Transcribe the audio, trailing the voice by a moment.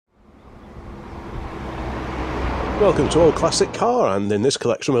Welcome to Old Classic Car, and in this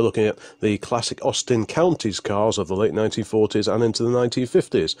collection we're looking at the classic Austin Counties cars of the late 1940s and into the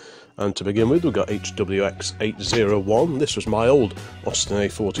 1950s. And to begin with, we've got HWX 801. This was my old Austin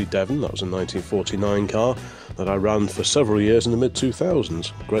A40 Devon. That was a 1949 car that I ran for several years in the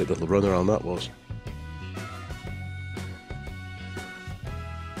mid-2000s. Great little run around that was.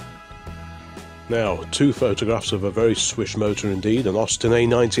 Now, two photographs of a very swish motor indeed, an Austin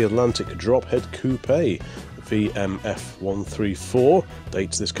A90 Atlantic drop-head coupe. VMF134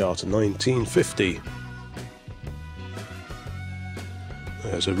 dates this car to 1950.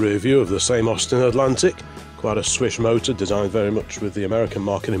 There's a rear view of the same Austin Atlantic. Quite a swish motor, designed very much with the American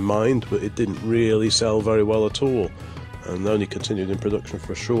market in mind, but it didn't really sell very well at all, and only continued in production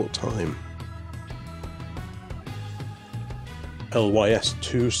for a short time. LYS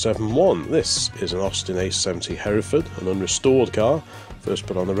 271. This is an Austin A70 Hereford, an unrestored car. First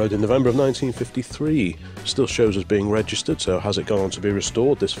put on the road in November of 1953. Still shows as being registered, so has it gone on to be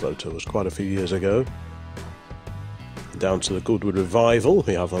restored? This photo was quite a few years ago. Down to the Goodwood Revival,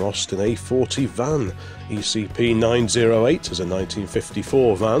 we have an Austin A40 van. ECP 908 is a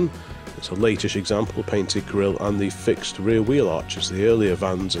 1954 van. It's a latish example, painted grille and the fixed rear wheel arches. The earlier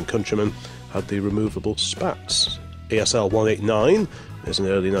vans and Countrymen had the removable spats. ASL 189 is an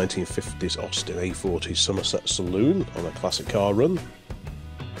early 1950s Austin A40 Somerset saloon on a classic car run.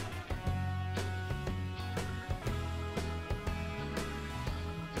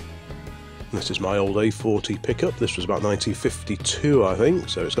 This is my old A40 pickup. This was about 1952, I think,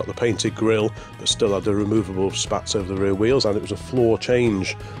 so it's got the painted grille but still had the removable spats over the rear wheels, and it was a floor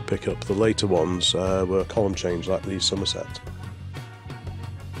change pickup. The later ones were column change like the Somerset.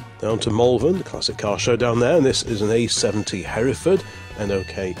 Down to Malvern, the classic car show down there, and this is an A70 Hereford,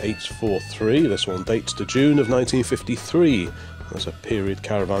 NOK 843. This one dates to June of 1953. There's a period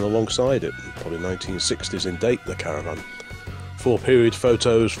caravan alongside it, probably 1960s in date, the caravan. 4 period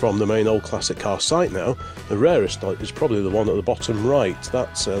photos from the main Old Classic Car site now. The rarest is probably the one at the bottom right.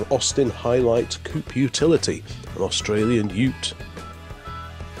 That's an Austin hi-lite coupe utility, an Australian ute.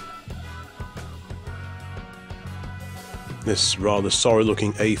 This rather sorry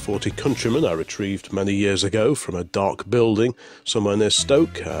looking A40 Countryman I retrieved many years ago from a dark building somewhere near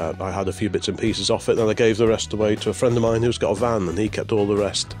Stoke. I had a few bits and pieces off it, and I gave the rest away to a friend of mine who's got a van, and he kept all the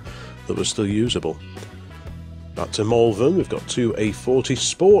rest that was still usable. Back to Malvern, we've got 2 A40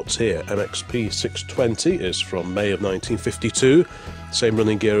 Sports here. MXP 620 is from May of 1952. Same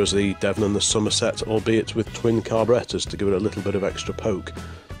running gear as the Devon and the Somerset, albeit with twin carburettors to give it a little bit of extra poke.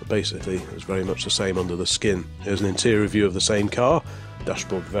 But basically, it's very much the same under the skin. Here's an interior view of the same car.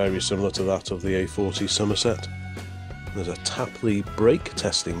 Dashboard very similar to that of the A40 Somerset. There's a Tapley brake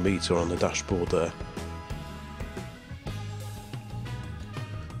testing meter on the dashboard there.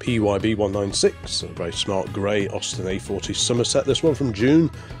 PYB 196, a very smart grey Austin A40 Somerset, this one from June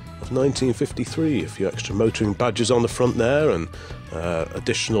of 1953. A few extra motoring badges on the front there, and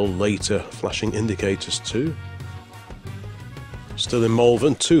additional later flashing indicators too. Still in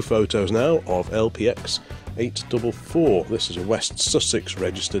Malvern, 2 photos now of LPX 844. This is a West Sussex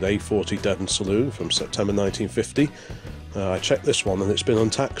registered A40 Devon saloon from September 1950. I checked this one and it's been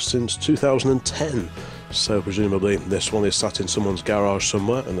untaxed since 2010. So presumably this one is sat in someone's garage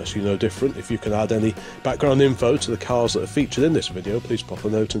somewhere, unless you know different. If you can add any background info to the cars that are featured in this video, please pop a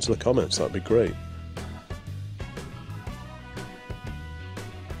note into the comments, that'd be great.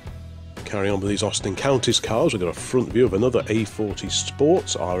 Carrying on with these Austin Counties cars, we've got a front view of another A40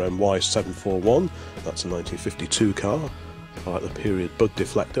 Sports RMY 741. That's a 1952 car. I like the period bug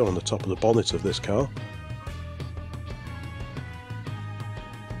deflector on the top of the bonnet of this car.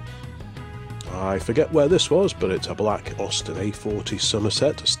 I forget where this was, but it's a black Austin A40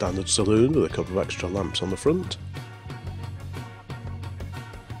 Somerset, a standard saloon with a couple of extra lamps on the front.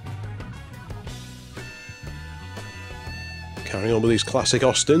 Carrying on with these classic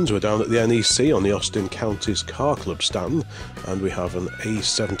Austins, we're down at the NEC on the Austin Counties Car Club stand, and we have an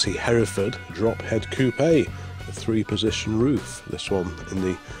A70 Hereford drop head coupe, a 3-position roof. This one in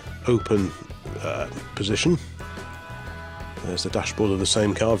the open position. There's the dashboard of the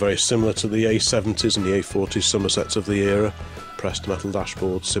same car, very similar to the A70s and the A40 Somersets of the era. Pressed metal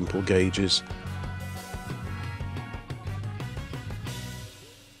dashboard, simple gauges.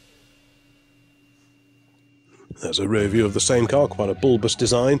 There's a rear view of the same car, quite a bulbous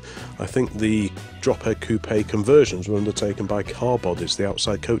design. I think the drop-head coupe conversions were undertaken by Car Bodies, the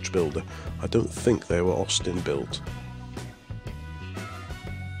outside coach builder. I don't think they were Austin built.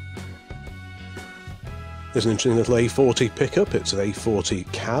 There's an interesting little A40 pickup. It's an A40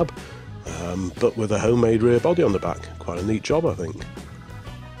 cab, but with a homemade rear body on the back. Quite a neat job, I think.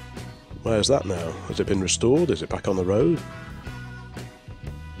 Where's that now? Has it been restored? Is it back on the road?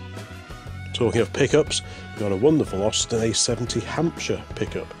 Talking of pickups, we've got a wonderful Austin A70 Hampshire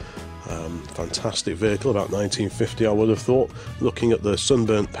pickup. Fantastic vehicle, about 1950 I would have thought. Looking at the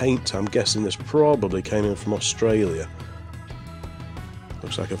sunburnt paint, I'm guessing this probably came in from Australia.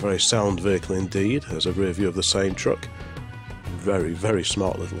 Looks like a very sound vehicle indeed. There's a rear view of the same truck. Very, very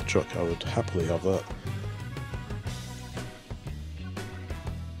smart little truck. I would happily have that.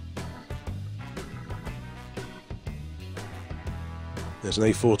 There's an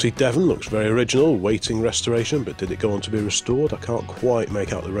A40 Devon, looks very original, waiting restoration, but did it go on to be restored? I can't quite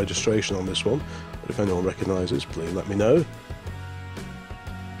make out the registration on this one, but if anyone recognises, please let me know.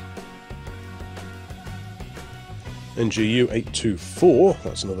 NGU 824,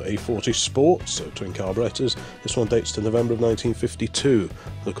 that's another A40 Sport, so twin carburetors. This one dates to November of 1952,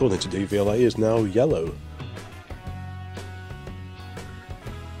 and according to DVLA is now yellow.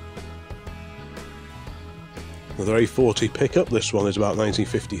 Another A40 pickup, this one is about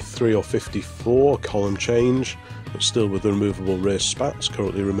 1953 or 54, column change, but still with the removable rear spats,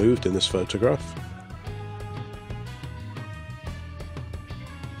 currently removed in this photograph.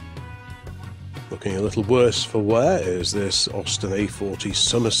 Looking a little worse for wear is this Austin A40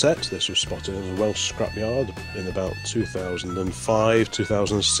 Somerset. This was spotted in a Welsh scrapyard in about 2005,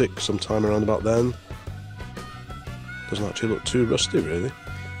 2006, sometime around about then. Doesn't actually look too rusty really.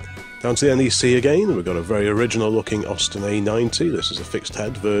 Down to the NEC again, we've got a very original looking Austin A90. This is a fixed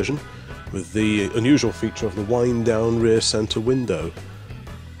head version with the unusual feature of the wind down rear centre window.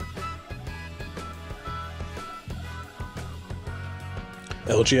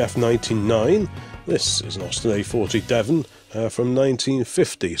 LGF 99, this is an Austin A40 Devon from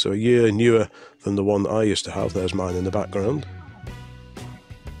 1950, so a year newer than the one I used to have. There's mine in the background.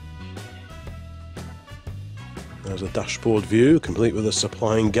 There's a dashboard view, complete with a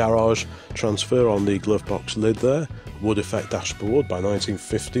supplying garage transfer on the glove box lid there. Wood effect dashboard by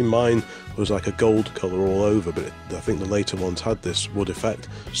 1950. Mine was like a gold colour all over, but I think the later ones had this wood effect,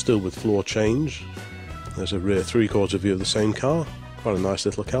 still with floor change. There's a rear three-quarter view of the same car. Quite a nice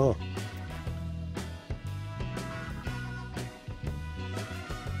little car.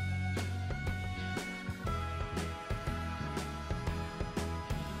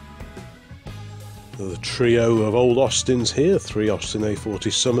 The trio of old Austins here, 3 Austin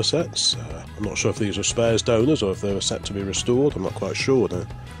A40 Somersets. I'm not sure if these are spares donors or if they were set to be restored, I'm not quite sure now.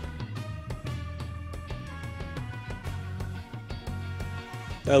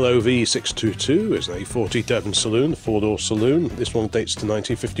 LOV 622 is an A40 Devon saloon, 4-door saloon. This one dates to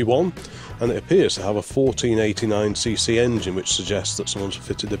 1951 and it appears to have a 1489cc engine, which suggests that someone's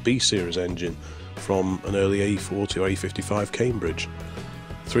fitted a B-series engine from an early A40 or A55 Cambridge.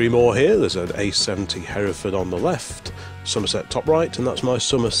 3 more here. There's an A70 Hereford on the left, Somerset top right, and that's my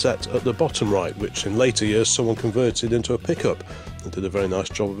Somerset at the bottom right, which in later years someone converted into a pickup and did a very nice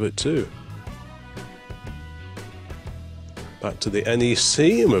job of it too. Back to the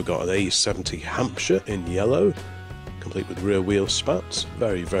NEC, and we've got an A70 Hampshire in yellow, complete with rear wheel spats.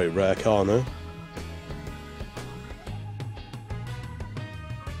 Very, very rare car now.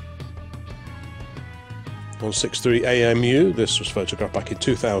 On 63 AMU, this was photographed back in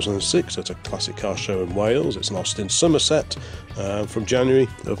 2006 at a classic car show in Wales. It's an Austin Somerset from January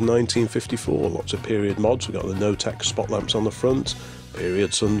of 1954. Lots of period mods. We've got the no-tech spot lamps on the front,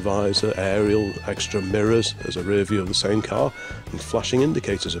 period sun visor, aerial, extra mirrors. There's a rear view of the same car, and flashing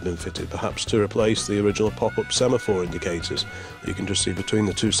indicators have been fitted, perhaps to replace the original pop-up semaphore indicators that you can just see between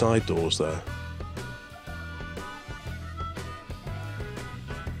the 2 side doors there.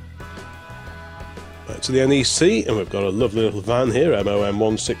 To the NEC, and we've got a lovely little van here, MOM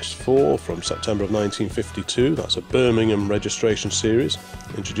 164 from September of 1952. That's a Birmingham registration series,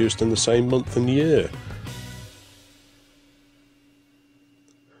 introduced in the same month and year.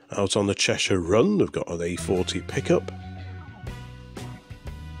 Out on the Cheshire Run, we've got an A40 pickup.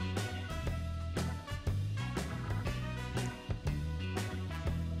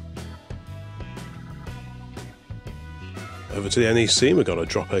 Over to the NEC, we've got a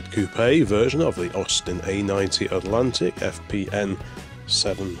drop-head coupe version of the Austin A90 Atlantic FPN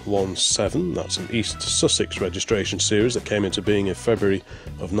 717. That's an East Sussex registration series that came into being in February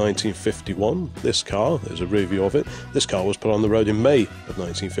of 1951. This car, there's a review of it. This car was put on the road in May of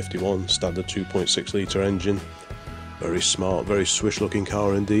 1951. Standard 2.6 litre engine. Very smart, very swish looking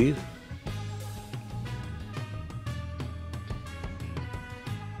car indeed.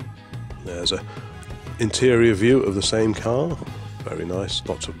 There's a interior view of the same car, very nice,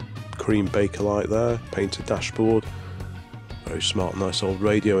 lots of cream Bakelite there, painted dashboard, very smart, nice old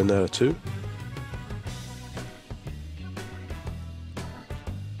radio in there too.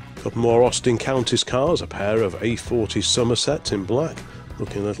 Couple more Austin Counties cars, a pair of A40 Somersets in black,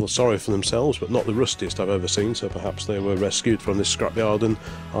 looking a little sorry for themselves, but not the rustiest I've ever seen, so perhaps they were rescued from this scrapyard and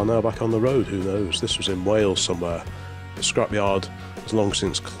are now back on the road, who knows. This was in Wales somewhere. The scrapyard has long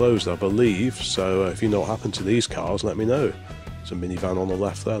since closed, I believe, so if you know what happened to these cars, let me know. There's a minivan on the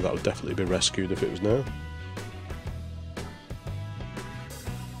left there, that would definitely be rescued if it was now.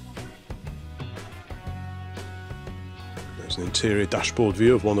 There's an interior dashboard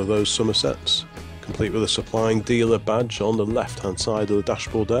view of one of those Somersets, complete with a supplying dealer badge on the left hand side of the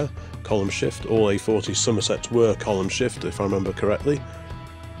dashboard there. Column shift, all A40 Somersets were column shift if I remember correctly.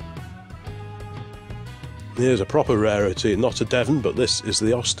 Here's a proper rarity, not a Devon, but this is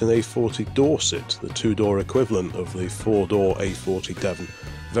the Austin A40 Dorset, the two-door equivalent of the four-door A40 Devon.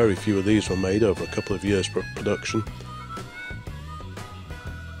 Very few of these were made over a couple of years production.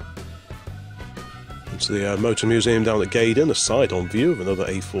 It's the Motor Museum down at Gaydon, a side-on view of another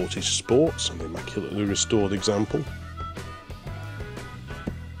A40 Sports, an immaculately restored example.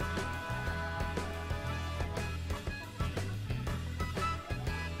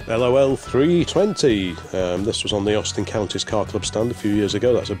 LOL 320. This was on the Austin Counties Car Club stand a few years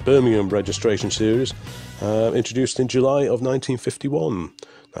ago. That's a Birmingham registration series, introduced in July of 1951.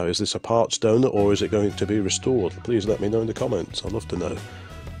 Now, is this a parts donor or is it going to be restored? Please let me know in the comments, I'd love to know.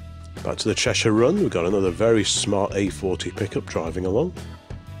 Back to the Cheshire Run, we've got another very smart A40 pickup driving along.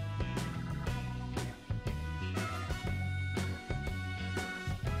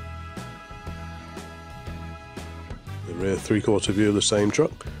 The rear three-quarter view of the same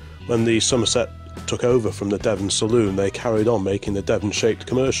truck. When the Somerset took over from the Devon saloon, they carried on making the Devon-shaped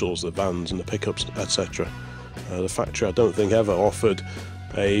commercials, the vans and the pickups, etc. The factory, I don't think, ever offered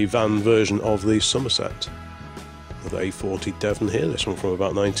a van version of the Somerset. The A40 Devon here, this one from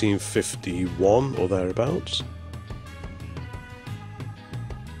about 1951 or thereabouts.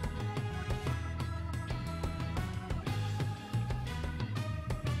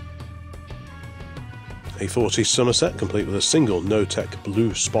 A40 Somerset, complete with a single no-tech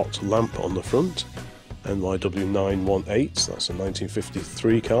blue spot lamp on the front. NYW 918, that's a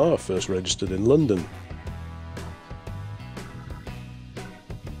 1953 car, first registered in London.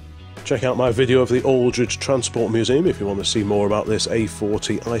 Check out my video of the Aldridge Transport Museum if you want to see more about this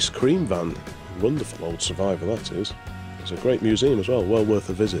A40 ice cream van. Wonderful old survivor that is. It's a great museum as well, well worth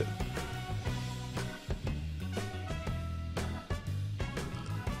a visit.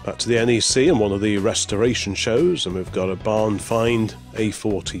 Back to the NEC and one of the restoration shows, and we've got a barn find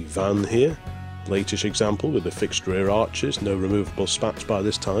A40 van here. Latest example with the fixed rear arches, no removable spats by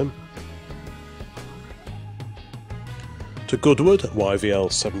this time. To Goodwood,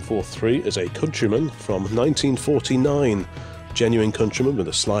 YVL 743 is a Countryman from 1949. Genuine Countryman with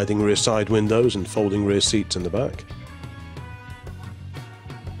the sliding rear side windows and folding rear seats in the back.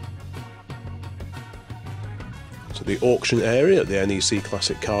 To the auction area at the NEC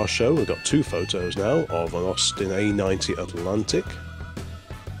Classic Car Show, we've got two photos now of an Austin A90 Atlantic,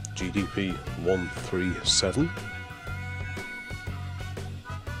 GDP 137.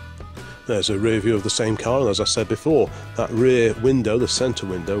 There's a rear view of the same car, and as I said before, that rear window, the centre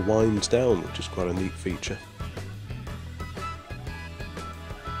window, winds down, which is quite a neat feature.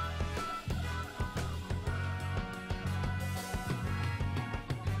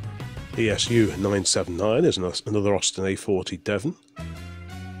 ESU 979 is another Austin A40 Devon.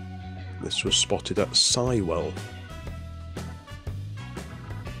 This was spotted at Sywell.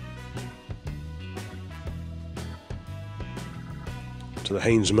 To the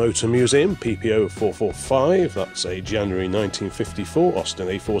Haynes Motor Museum, PPO 445, that's a January 1954 Austin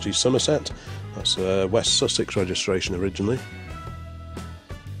A40 Somerset. That's a West Sussex registration originally.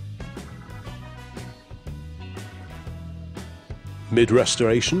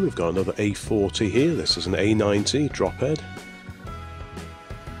 Mid-restoration, we've got another A40 here. This is an A90 drophead.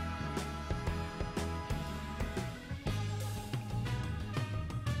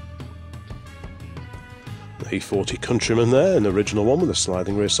 A40 Countryman there, an original one with the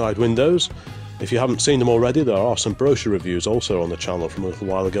sliding rear side windows. If you haven't seen them already, there are some brochure reviews also on the channel from a little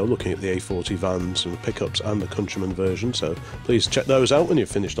while ago looking at the A40 vans and pickups and the Countryman version, so please check those out when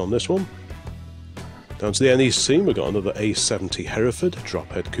you've finished on this one. Down to the NEC, we've got another A70 Hereford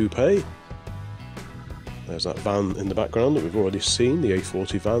drophead coupe. There's that van in the background that we've already seen, the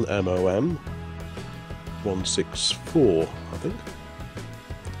A40 van MOM 164, I think.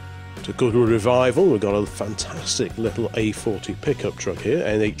 To Goodwood Revival, we've got a fantastic little A40 pickup truck here,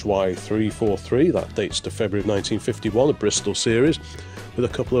 NHY 343, that dates to February of 1951, a Bristol series, with a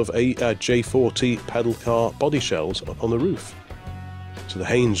couple of J40 pedal car body shells up on the roof. To the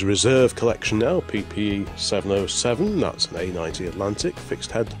Haynes Reserve collection now, PPE 707, that's an A90 Atlantic,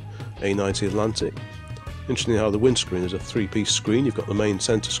 fixed head A90 Atlantic. Interesting how the windscreen is a three-piece screen. You've got the main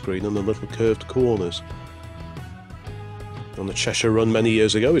centre screen and the little curved corners. On the Cheshire run many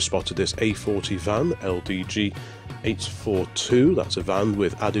years ago, we spotted this A40 van, LDG 842. That's a van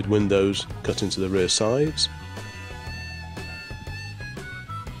with added windows cut into the rear sides.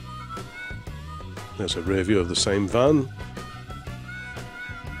 There's a rear view of the same van.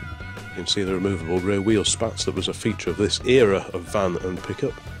 You can see the removable rear wheel spats that was a feature of this era of van and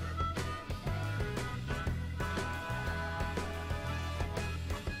pickup.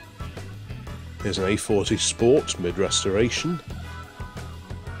 Here's an A40 Sport mid-restoration.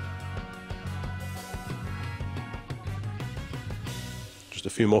 Just a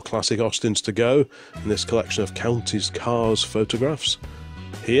few more classic Austins to go in this collection of Counties Cars photographs.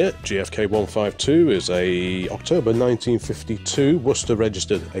 Here, GFK 152 is a October 1952 Worcester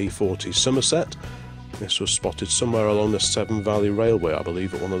registered A40 Somerset. This was spotted somewhere along the Severn Valley Railway, I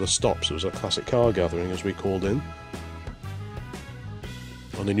believe, at one of the stops. It was a classic car gathering as we called in.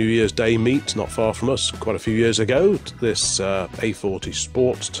 On the New Year's Day meet, not far from us, quite a few years ago, this A40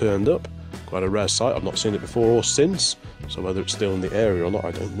 Sport turned up. Quite a rare sight, I've not seen it before or since, so whether it's still in the area or not,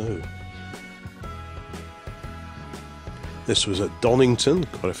 I don't know. This was at Donington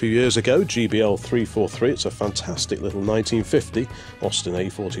quite a few years ago, GBL 343. It's a fantastic little 1950 Austin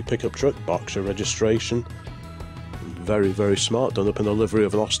A40 pickup truck, Berkshire registration. Very, very smart, done up in the livery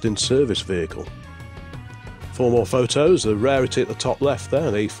of an Austin service vehicle. 4 more photos, the rarity at the top left there,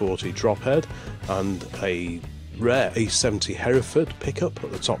 an A40 drophead, and a rare A70 Hereford pickup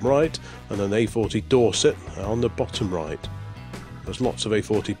at the top right, and an A40 Dorset on the bottom right. There's lots of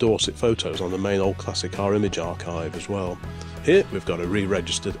A40 Dorset photos on the main Old Classic Car Image Archive as well. Here we've got a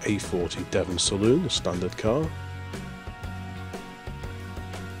re-registered A40 Devon Saloon, a standard car.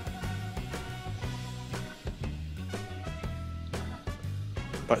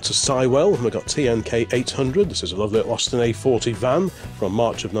 Back to Sywell, and we've got TNK 800. This is a lovely Austin A40 van from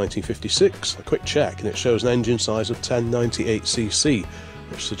March of 1956. A quick check and it shows an engine size of 1098cc,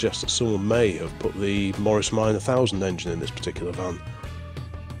 which suggests that someone may have put the Morris Minor 1000 engine in this particular van.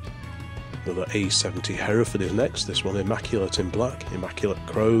 Another A70 Hereford is next, this one immaculate in black, immaculate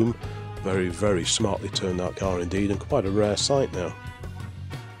chrome. Very, very smartly turned out car indeed, and quite a rare sight now.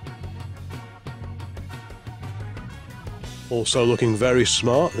 Also looking very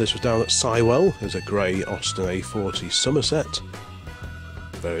smart, this was down at Sywell. There's a grey Austin A40 Somerset.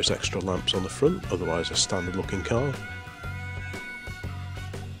 Various extra lamps on the front, otherwise a standard looking car.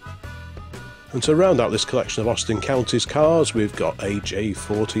 And to round out this collection of Austin Counties cars, we've got a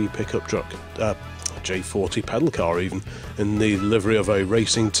J40 pickup truck, J40 pedal car even, in the livery of a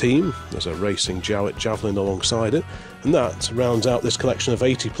racing team. There's a racing Jowett Javelin alongside it, and that rounds out this collection of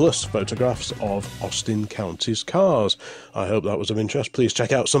 80 plus photographs of Austin Counties cars. I hope that was of interest. Please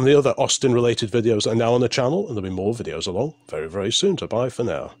check out some of the other Austin related videos that are now on the channel, and there'll be more videos along very, very soon, so bye for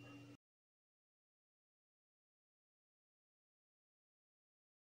now.